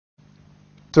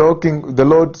talking, the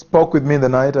Lord spoke with me in the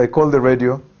night. I called the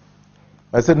radio.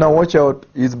 I said, now watch out.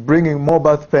 He's bringing more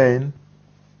birth pain,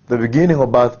 the beginning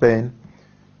of birth pain.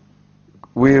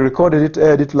 We recorded it,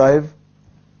 aired it live,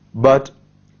 but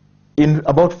in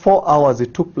about 4 hours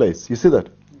it took place. You see that?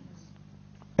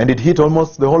 And it hit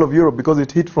almost the whole of Europe because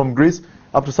it hit from Greece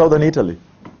up to southern Italy.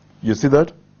 You see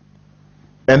that?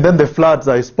 And then the floods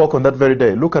I spoke on that very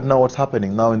day. Look at now what's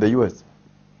happening now in the US.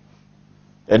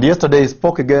 And yesterday he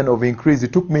spoke again of increase. He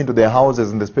took me into their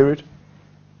houses in the spirit.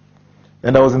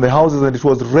 And I was in the houses and it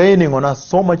was raining on us.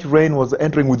 So much rain was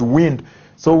entering with wind.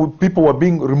 So people were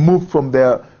being removed from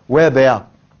where they are.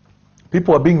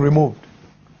 People were being removed.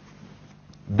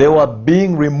 They were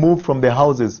being removed from their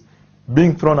houses,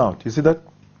 being thrown out. You see that?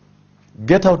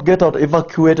 Get out,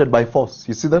 evacuated by force.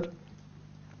 You see that?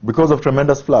 Because of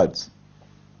tremendous floods.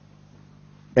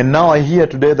 And now I hear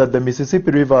today that the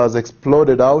Mississippi River has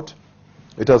exploded out.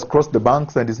 It has crossed the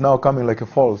banks and is now coming like a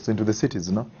falls into the cities,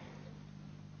 you know.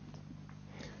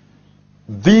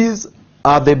 These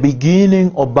are the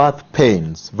beginning of birth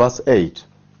pains, verse 8.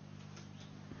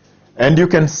 And you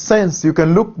can sense, you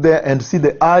can look there and see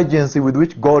the urgency with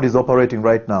which God is operating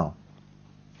right now.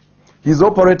 He's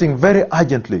operating very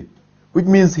urgently, which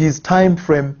means his time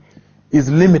frame is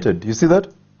limited. You see that?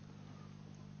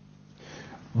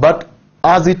 But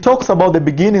as he talks about the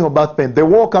beginning of birth pain, the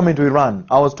war coming to Iran,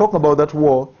 I was talking about that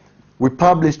war. We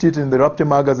published it in the Rapture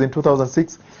magazine in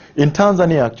 2006, in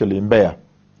Tanzania actually, in Mbeya.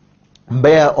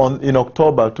 In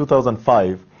October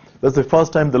 2005. That's the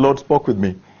first time the Lord spoke with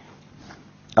me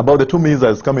about the 2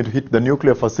 missiles coming to hit the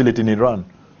nuclear facility in Iran.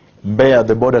 Mbeya,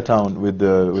 the border town with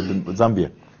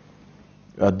Zambia.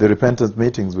 At the repentance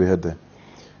meetings we had there.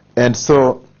 And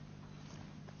so,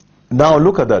 now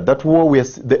look at that. That war,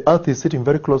 the earth is sitting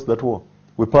very close to that war.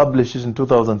 We published it in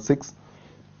 2006.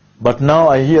 But now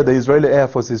I hear the Israeli Air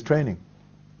Force is training.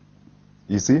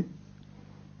 You see?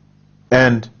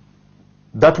 And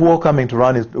that war coming to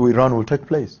Iran will take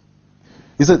place.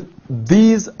 He said,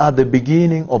 these are the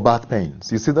beginning of birth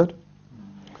pains. You see that?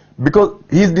 Because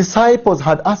his disciples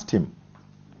had asked him,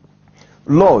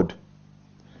 Lord,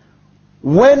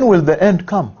 when will the end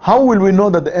come? How will we know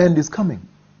that the end is coming?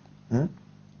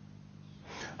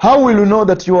 How will we know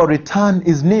that your return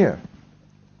is near?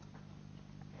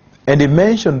 And he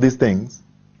mentioned these things.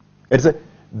 And he said,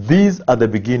 these are the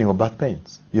beginning of birth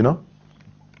pains. You know?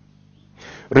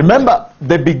 Remember,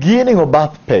 the beginning of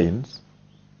birth pains.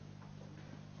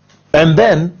 And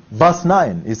then, verse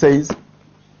 9, he says,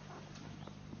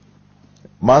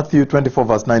 Matthew 24,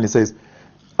 verse 9, he says,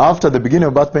 after the beginning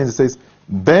of birth pains, he says,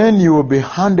 then you will be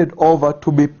handed over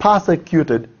to be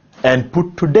persecuted and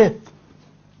put to death.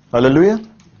 Hallelujah.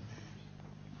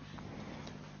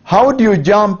 How do you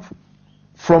jump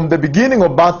from the beginning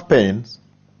of birth pains,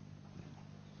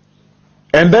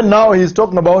 and then now he's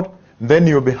talking about, then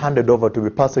you'll be handed over to be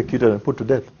persecuted and put to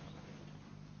death?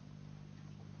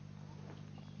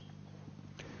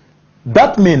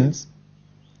 That means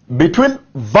between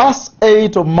verse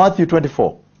 8 of Matthew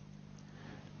 24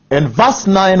 and verse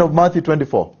 9 of Matthew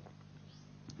 24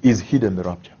 is hidden the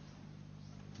rapture.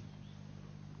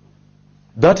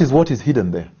 That is what is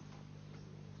hidden there.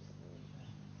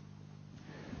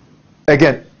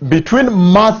 Again,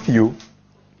 between Matthew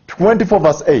 24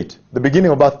 verse 8, the beginning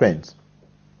of birth pains,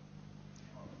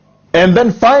 and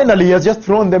then finally he has just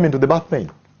thrown them into the birth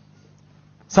pain.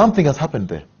 Something has happened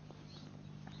there.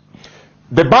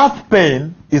 The birth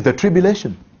pain is the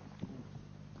tribulation.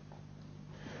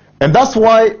 And that's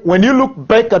why when you look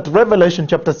back at Revelation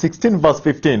chapter 16 verse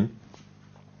 15,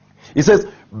 it says,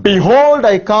 behold,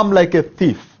 I come like a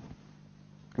thief,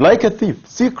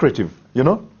 secretive, you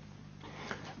know.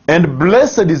 And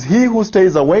blessed is he who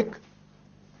stays awake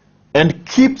and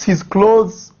keeps his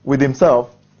clothes with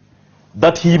himself,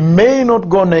 that he may not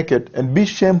go naked and be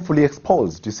shamefully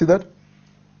exposed. You see that?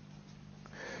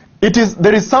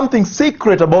 There is something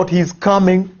secret about his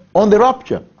coming on the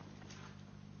rapture.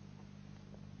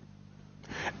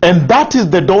 And that is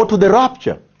the door to the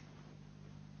rapture.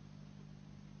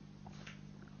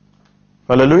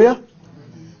 Hallelujah.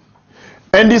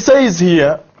 And he says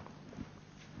here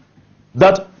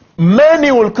that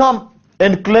many will come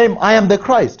and claim, I am the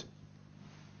Christ.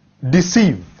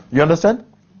 Deceive. You understand?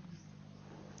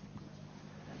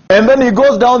 And then he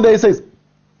goes down there, he says,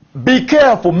 be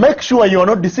careful, make sure you are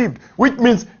not deceived. Which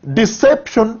means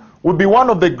deception will be one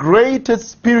of the greatest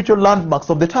spiritual landmarks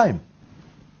of the time.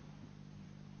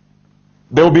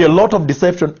 There will be a lot of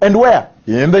deception. And where?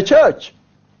 In the church.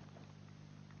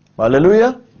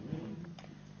 Hallelujah.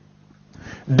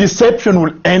 Deception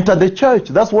will enter the church.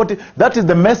 That is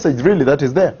the message really that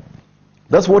is there.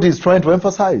 That's what he's trying to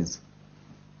emphasize.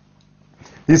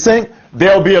 He's saying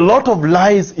there will be a lot of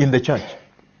lies in the church.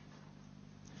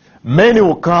 Many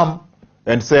will come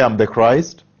and say, I'm the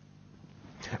Christ.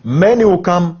 Many will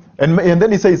come, and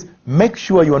then he says, make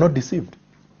sure you are not deceived.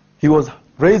 He was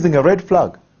raising a red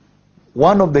flag.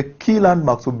 One of the key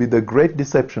landmarks will be the great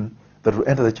deception that will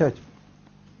enter the church.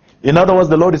 In other words,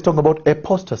 the Lord is talking about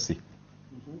apostasy.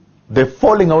 The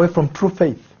falling away from true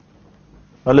faith.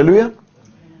 Hallelujah.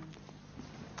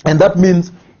 And that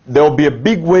means there will be a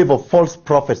big wave of false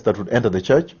prophets that would enter the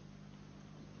church.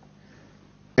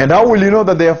 And how will you know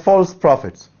that they are false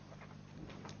prophets?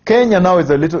 Kenya now is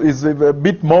a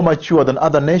bit more mature than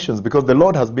other nations because the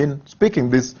Lord has been speaking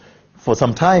this for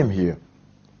some time here.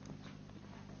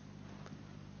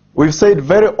 We've said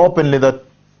very openly that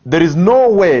there is no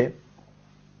way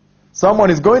someone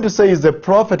is going to say he's a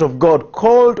prophet of God,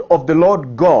 called of the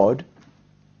Lord God.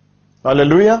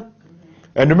 Hallelujah.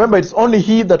 And remember, it's only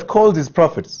he that calls his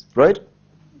prophets, right?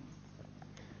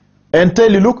 And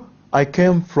tell you, look, I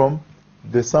came from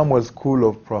the Samuel school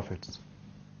of prophets.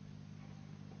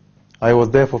 I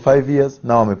was there for 5 years,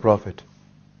 now I'm a prophet.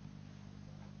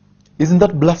 Isn't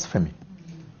that blasphemy?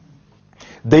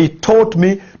 They taught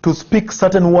me to speak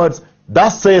certain words,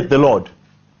 thus saith the Lord.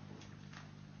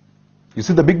 You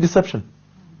see the big deception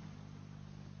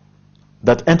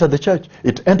that entered the church.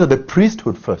 It entered the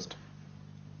priesthood first.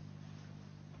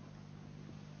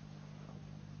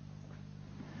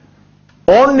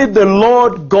 Only the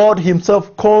Lord God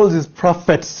himself calls his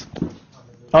prophets.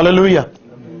 Hallelujah.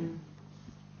 Amen.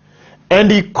 And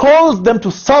he calls them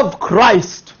to serve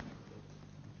Christ.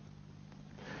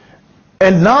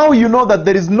 And now you know that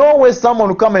there is no way someone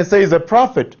will come and say he's a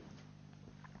prophet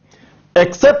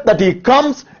except that he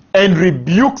comes and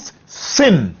rebukes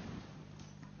sin.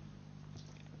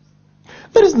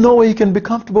 There is no way he can be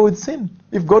comfortable with sin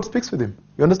if God speaks with him.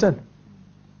 You understand?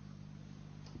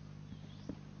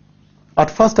 At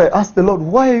first I asked the Lord,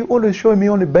 why are you always showing me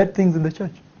only bad things in the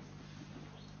church?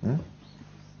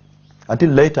 Until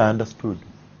later I understood.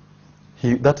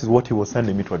 That is what he was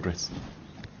sending me to address.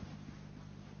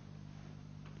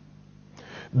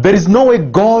 There is no way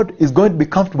God is going to be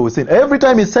comfortable with sin. Every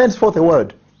time he sends forth a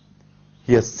word,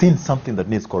 he has seen something that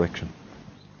needs correction.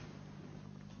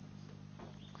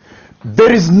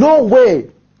 There is no way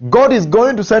God is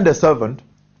going to send a servant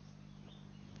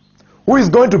who is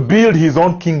going to build his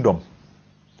own kingdom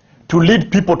to lead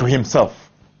people to himself.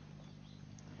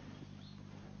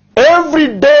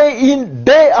 Every day in,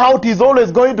 day out, he's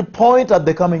always going to point at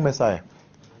the coming Messiah.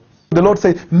 The Lord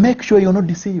says, make sure you're not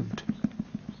deceived.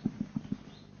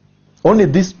 Only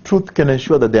this truth can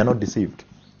ensure that they are not deceived.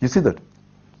 You see that?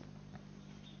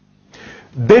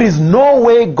 There is no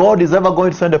way God is ever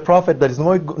going to send a prophet that is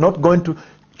not going to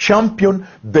champion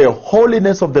the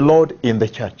holiness of the Lord in the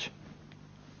church.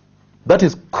 That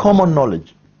is common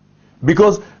knowledge.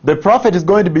 Because the prophet is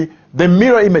going to be the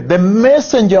mirror image, the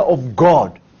messenger of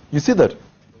God. You see that?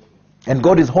 And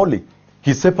God is holy.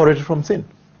 He's separated from sin.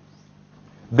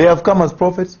 They have come as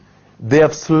prophets. They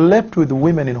have slept with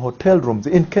women in hotel rooms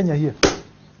in Kenya here.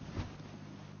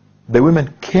 The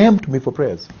women came to me for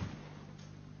prayers.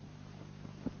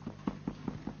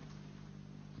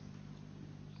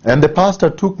 And the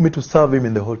pastor took me to serve him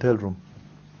in the hotel room.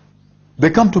 They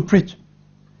come to preach.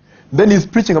 Then he's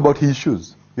preaching about his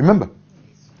shoes. Remember?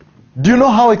 Do you know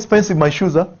how expensive my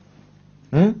shoes are?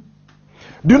 Do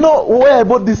you know where I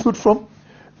bought this suit from?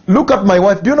 Look at my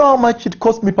wife. Do you know how much it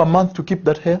cost me per month to keep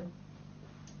that hair?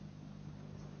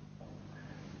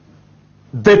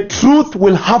 The truth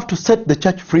will have to set the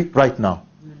church free right now.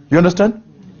 You understand?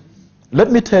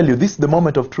 Let me tell you, this is the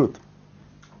moment of truth.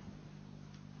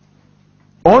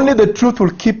 Only the truth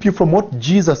will keep you from what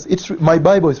Jesus... my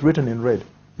Bible is written in red.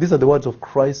 These are the words of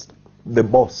Christ, the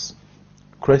boss.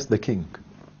 Christ the King.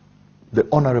 The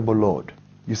honorable Lord.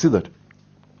 You see that?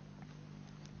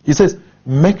 He says,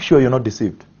 make sure you're not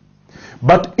deceived.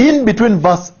 But in between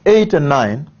verse 8 and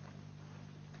 9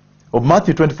 of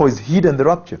Matthew 24 is hidden the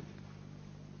rapture.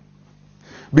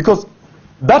 Because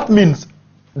that means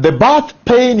the birth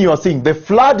pain you are seeing, the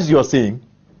floods you are seeing,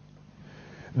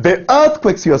 the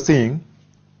earthquakes you are seeing,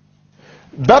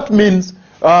 that means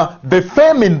the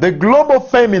famine, the global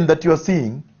famine that you are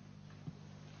seeing,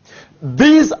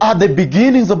 these are the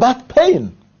beginnings of birth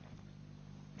pain.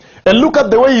 And look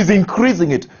at the way he's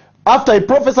increasing it. After I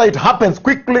prophesy, it happens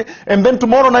quickly, and then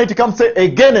tomorrow night he comes, say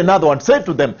again another one. Say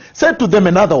to them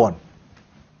another one.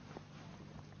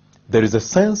 There is a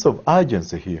sense of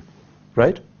urgency here,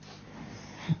 right?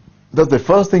 That's the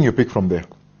first thing you pick from there.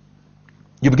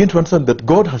 You begin to understand that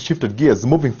God has shifted gears,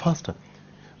 moving faster.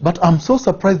 But I'm so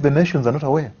surprised the nations are not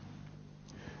aware.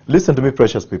 Listen to me,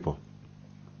 precious people.